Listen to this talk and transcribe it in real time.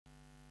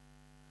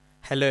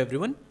Hello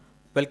everyone,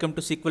 welcome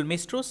to SQL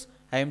Maestros.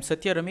 I am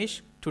Satya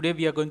Ramesh. Today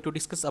we are going to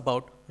discuss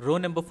about row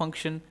number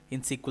function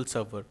in SQL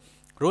Server.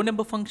 Row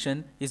number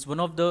function is one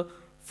of the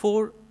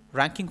 4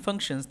 ranking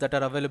functions that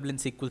are available in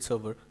SQL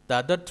Server. The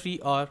other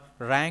 3 are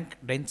rank,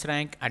 dense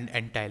rank and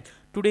entile.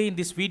 Today in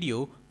this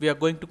video we are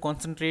going to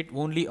concentrate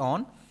only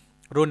on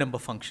row number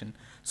function.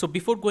 So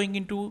before going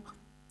into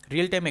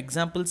real-time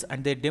examples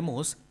and their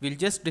demos, we'll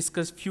just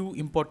discuss few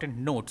important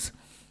notes.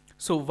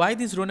 So why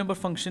this row number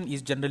function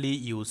is generally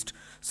used?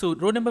 So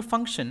row number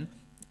function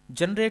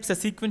generates a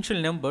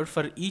sequential number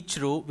for each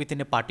row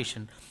within a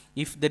partition.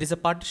 If there is a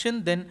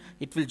partition, then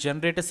it will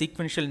generate a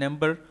sequential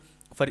number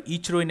for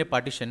each row in a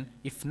partition.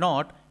 If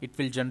not, it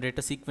will generate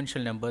a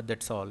sequential number,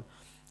 that's all.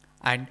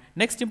 And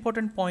next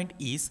important point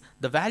is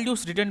the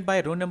values written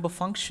by row number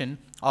function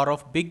are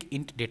of big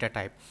int data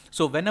type.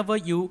 So whenever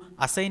you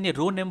assign a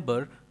row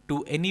number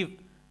to any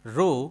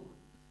row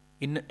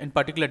in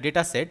particular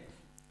data set,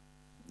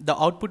 the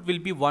output will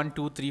be 1,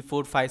 2, 3,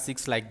 4, 5,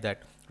 6 like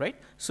that, right?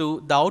 So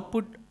the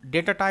output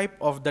data type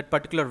of that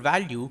particular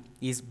value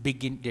is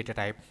big int data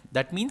type.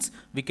 That means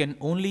we can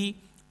only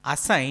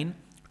assign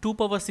 2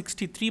 power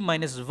 63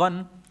 minus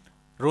 1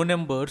 row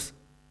numbers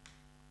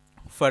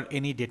for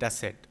any data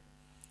set.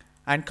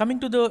 And coming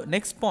to the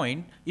next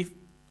point, if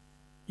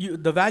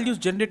the values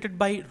generated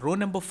by row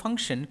number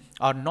function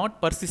are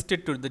not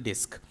persisted to the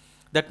disk,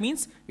 that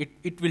means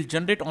it will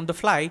generate on the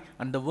fly,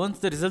 and once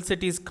the result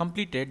set is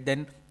completed,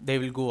 then they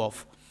will go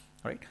off,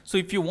 right? So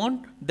if you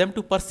want them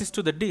to persist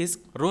to the disk,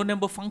 row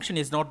number function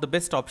is not the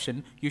best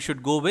option. You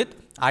should go with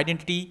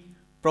identity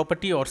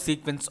property or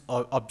sequence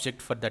or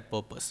object for that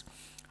purpose.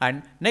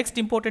 And next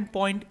important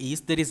point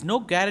is there is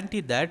no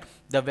guarantee that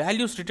the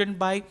values written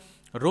by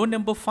row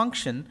number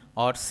function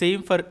are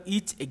same for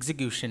each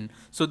execution.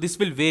 So this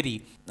will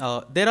vary.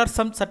 There are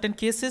some certain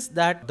cases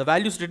that the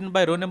values written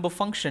by row number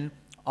function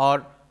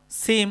are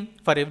same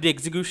for every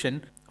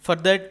execution. For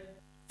that,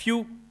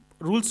 few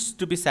rules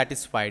to be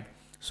satisfied.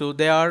 So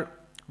there are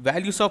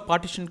values of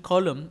partition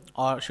column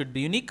should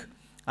be unique,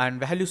 and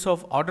values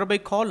of order by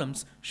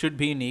columns should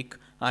be unique,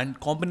 and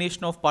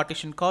combination of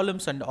partition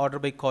columns and order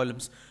by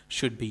columns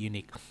should be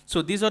unique.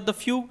 So these are the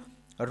few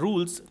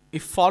rules.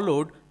 If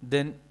followed,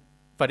 then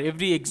for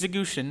every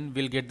execution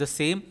we'll get the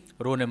same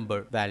row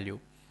number value.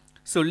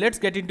 So let's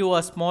get into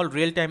a small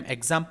real-time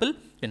example.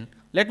 And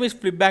let me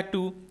flip back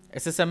to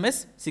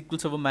SSMS,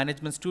 SQL Server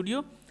Management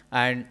Studio,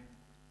 and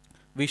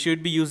we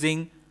should be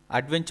using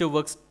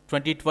AdventureWorks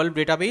 2012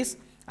 database,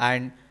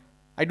 and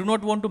I do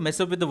not want to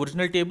mess up with the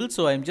original table,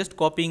 so I am just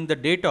copying the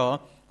data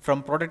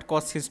from product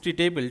cost history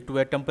table to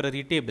a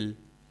temporary table.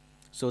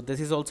 So this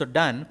is also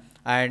done,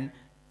 and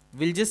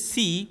we'll just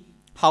see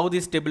how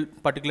this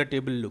particular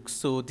table looks.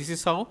 So this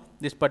is how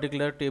this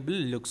particular table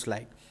looks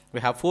like. We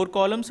have 4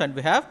 columns and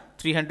we have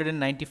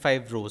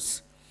 395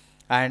 rows.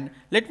 And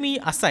let me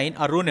assign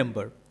a row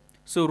number.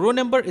 So row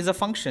number is a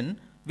function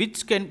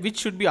which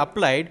should be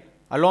applied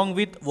along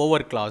with over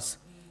clause.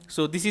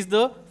 So this is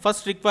the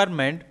first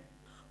requirement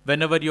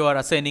whenever you are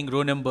assigning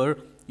row number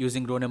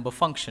using row number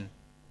function.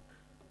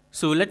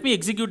 So let me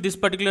execute this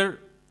particular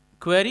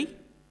query.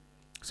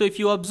 So if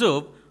you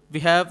observe, we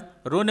have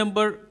row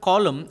number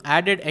column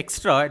added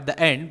extra at the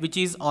end, which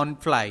is on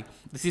fly.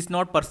 This is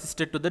not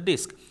persisted to the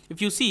disk.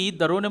 If you see,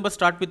 the row number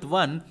start with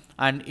 1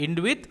 and end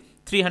with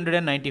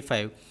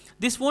 395.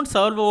 This won't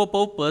serve our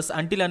purpose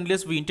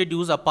unless we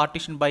introduce a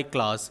partition by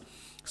clause.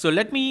 So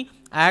let me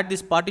add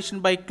this partition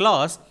by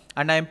clause,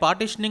 and I am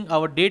partitioning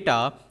our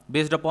data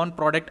based upon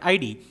product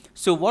ID.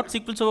 So what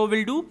SQL Server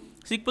will do?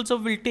 SQL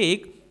Server will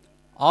take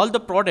all the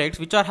products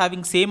which are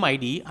having same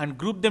ID and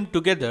group them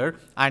together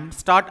and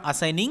start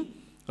assigning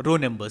row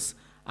numbers.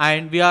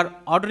 And we are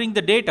ordering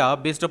the data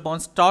based upon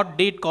start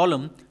date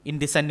column in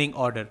descending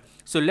order.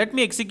 So let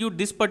me execute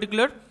this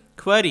particular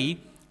query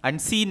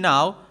and see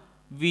now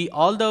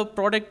all the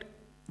product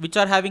which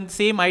are having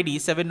same ID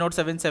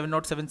 707,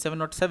 707,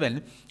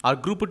 707 are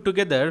grouped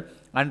together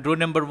and row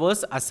number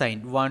was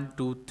assigned 1,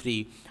 2,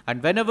 3.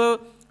 And whenever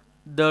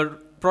the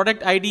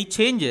product ID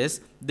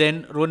changes,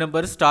 then row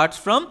number starts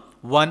from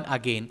 1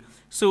 again.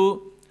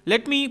 So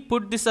let me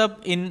put this up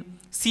in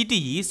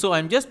CTE. So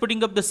I'm just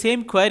putting up the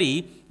same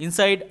query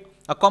inside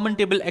a common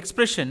table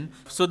expression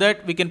so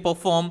that we can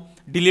perform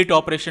delete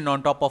operation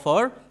on top of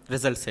our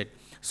result set.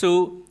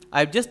 So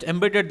I've just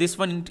embedded this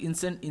one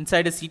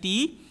inside a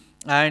CTE,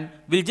 and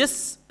we'll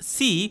just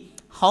see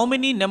how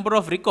many number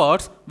of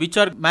records which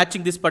are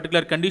matching this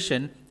particular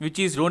condition, which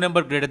is row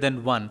number greater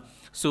than 1.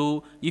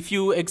 So if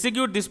you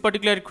execute this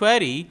particular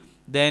query,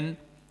 then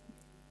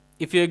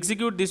we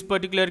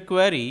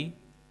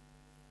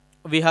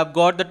have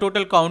got the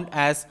total count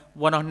as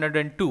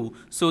 102.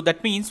 So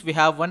that means we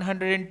have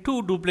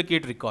 102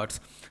 duplicate records.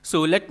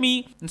 So let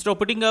me, instead of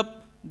putting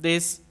up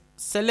this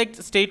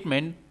select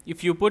statement,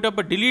 if you put up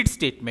a delete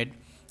statement,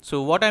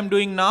 so what I'm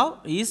doing now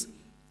is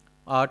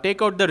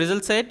take out the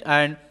result set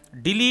and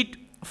delete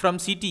from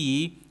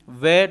CTE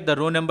where the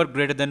row number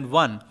greater than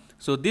 1.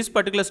 So this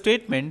particular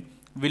statement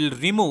will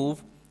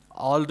remove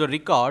all the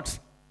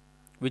records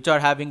which are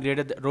having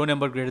row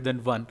number greater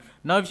than 1.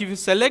 Now if you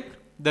select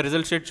the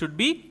result set should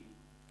be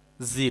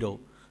 0.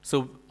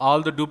 So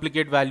all the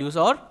duplicate values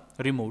are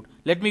removed.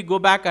 Let me go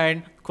back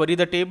and query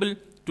the table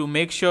to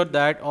make sure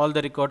that all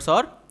the records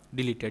are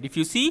deleted. If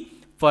you see,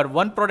 for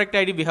one product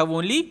ID we have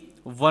only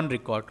one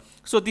record.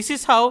 So this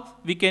is how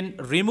we can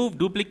remove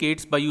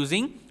duplicates by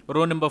using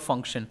row number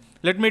function.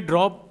 Let me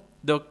drop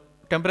the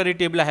temporary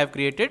table I have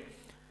created.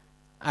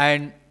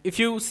 And if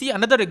you see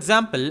another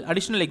example,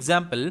 additional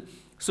example,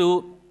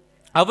 so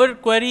our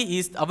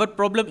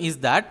problem is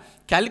that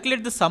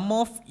calculate the sum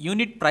of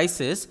unit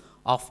prices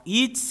of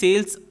each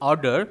sales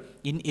order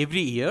in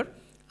every year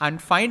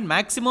and find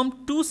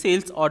maximum 2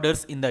 sales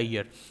orders in the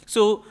year.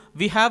 So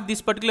we have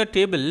this particular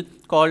table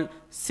called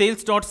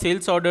sales order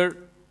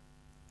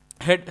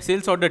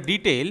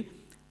detail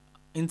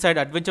inside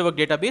Adventure Work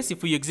database.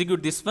 If we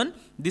execute this one,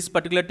 this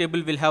particular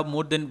table will have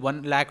more than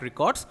 1 lakh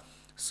records.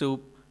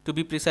 So to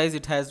be precise,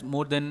 it has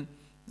more than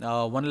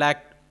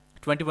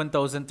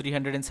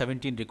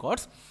 1,21,317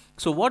 records.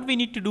 So what we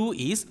need to do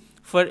is,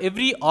 for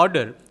every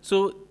order,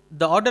 so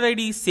the order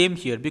ID is same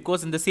here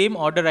because in the same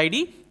order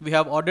ID we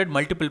have ordered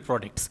multiple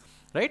products,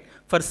 right?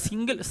 For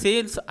single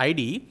sales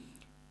ID,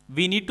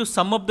 we need to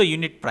sum up the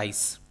unit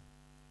price.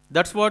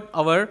 That's what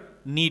our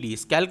need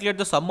is. Calculate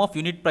the sum of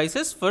unit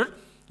prices for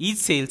each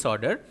sales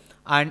order,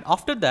 and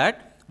after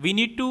that we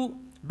need to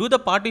do the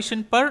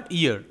partition per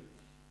year.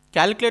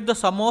 Calculate the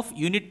sum of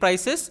unit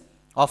prices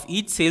of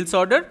each sales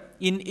order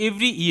in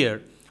every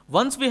year.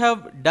 Once we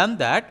have done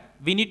that,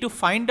 we need to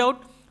find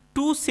out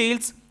two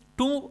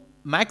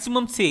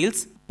maximum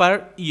sales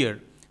per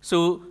year.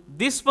 So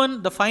this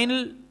one, the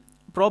final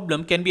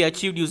problem can be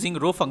achieved using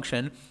row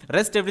function.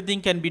 Rest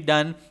everything can be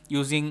done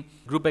using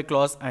group by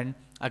clause and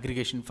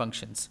aggregation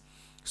functions.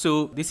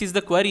 So this is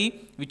the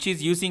query which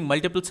is using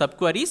multiple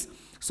subqueries.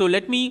 So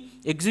let me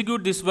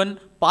execute this one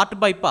part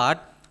by part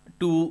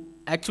to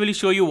actually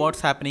show you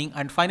what's happening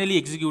and finally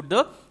execute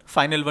the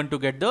final one to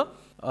get the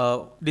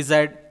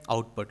desired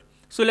output.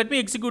 So let me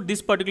execute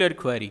this particular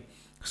query.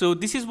 So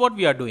this is what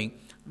we are doing.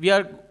 We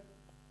are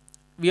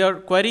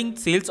querying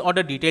sales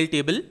order detail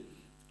table,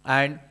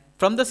 and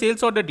from the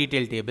sales order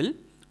detail table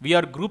we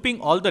are grouping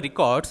all the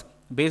records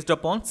based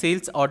upon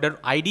sales order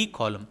ID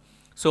column.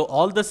 So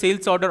all the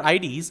sales order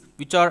IDs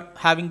which are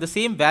having the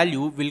same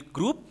value will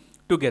group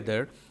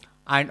together,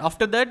 and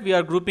after that we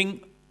are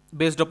grouping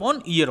based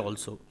upon year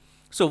also.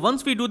 So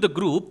once we do the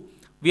group,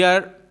 we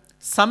are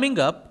summing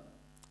up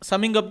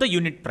the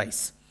unit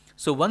price.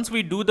 So once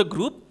we do the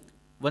group,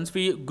 once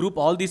we group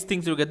all these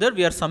things together,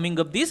 we are summing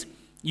up this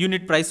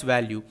unit price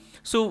value.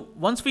 So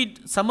once we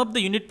sum up the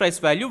unit price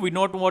value, we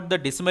don't want the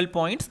decimal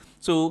points.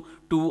 So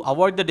to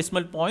avoid the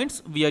decimal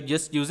points, we are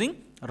just using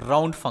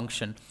round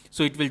function.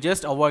 So it will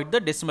just avoid the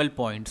decimal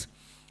points.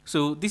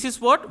 So this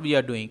is what we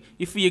are doing.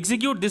 If we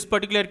execute this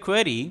particular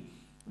query,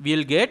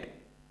 we'll get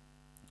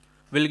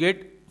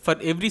for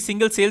every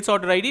single sales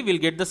order ID, we'll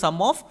get the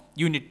sum of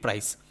unit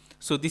price.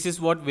 So this is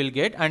what we'll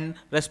get, and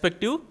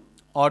respective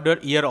order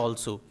year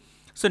also.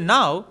 So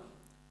now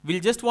we'll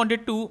just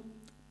wanted to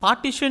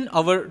partition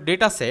our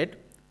data set.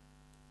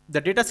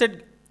 The data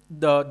set,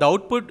 the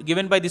output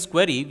given by this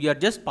query, we are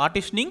just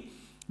partitioning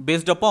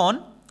based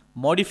upon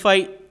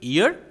modify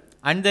year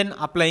and then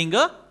applying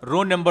a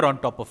row number on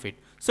top of it.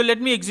 So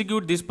let me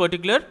execute this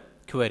particular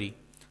query.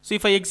 So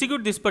if I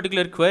execute this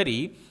particular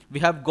query, we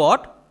have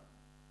got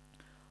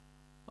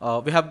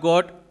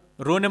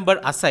row number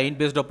assigned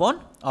based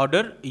upon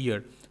order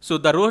year. So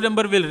the row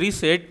number will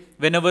reset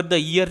whenever the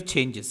year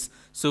changes.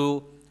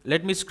 So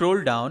let me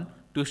scroll down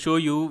to show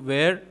you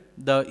where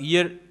the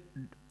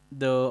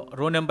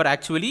row number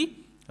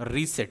actually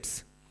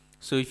resets.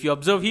 So if you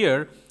observe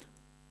here,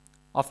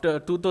 after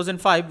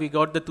 2005 we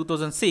got the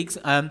 2006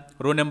 and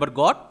row number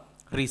got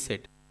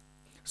reset.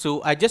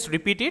 So I just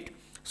repeat it.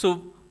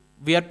 So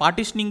we are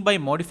partitioning by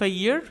modify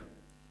year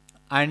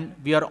and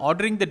we are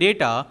ordering the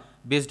data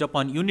based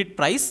upon unit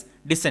price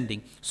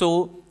descending.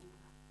 So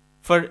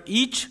for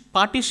each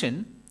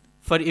partition,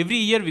 for every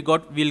year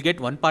we'll get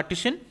one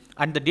partition,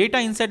 and the data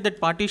inside that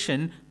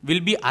partition will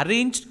be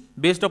arranged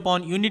based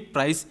upon unit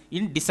price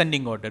in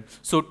descending order.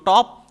 So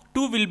top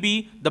 2 will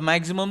be the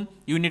maximum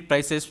unit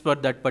prices for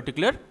that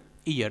particular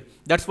year.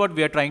 That's what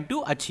we are trying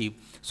to achieve.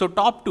 So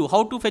top 2,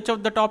 how to fetch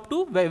out the top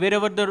 2?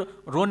 Wherever the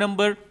row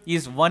number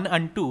is 1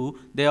 and 2,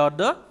 they are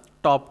the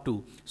top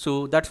 2.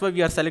 So that's why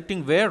we are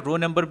selecting where row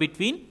number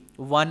between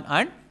 1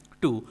 and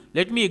 2.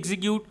 Let me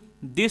execute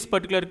this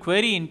particular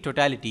query in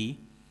totality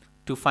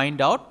to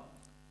find out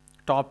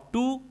top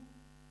two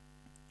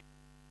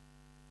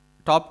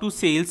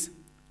sales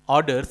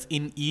orders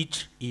in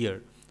each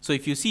year. So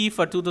if you see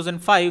for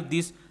 2005,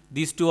 these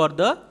two are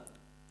the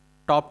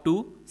top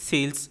 2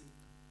 sales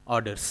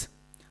orders.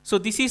 So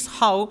this is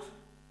how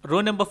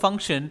row number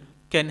function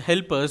can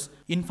help us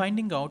in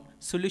finding out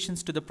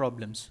solutions to the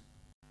problems.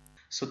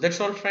 So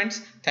that's all,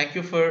 friends. Thank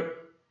you for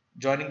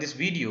joining this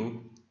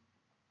video.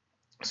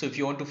 So if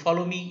you want to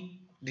follow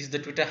me, this is the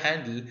Twitter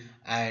handle,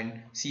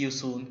 and see you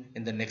soon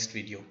in the next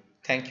video.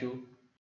 Thank you.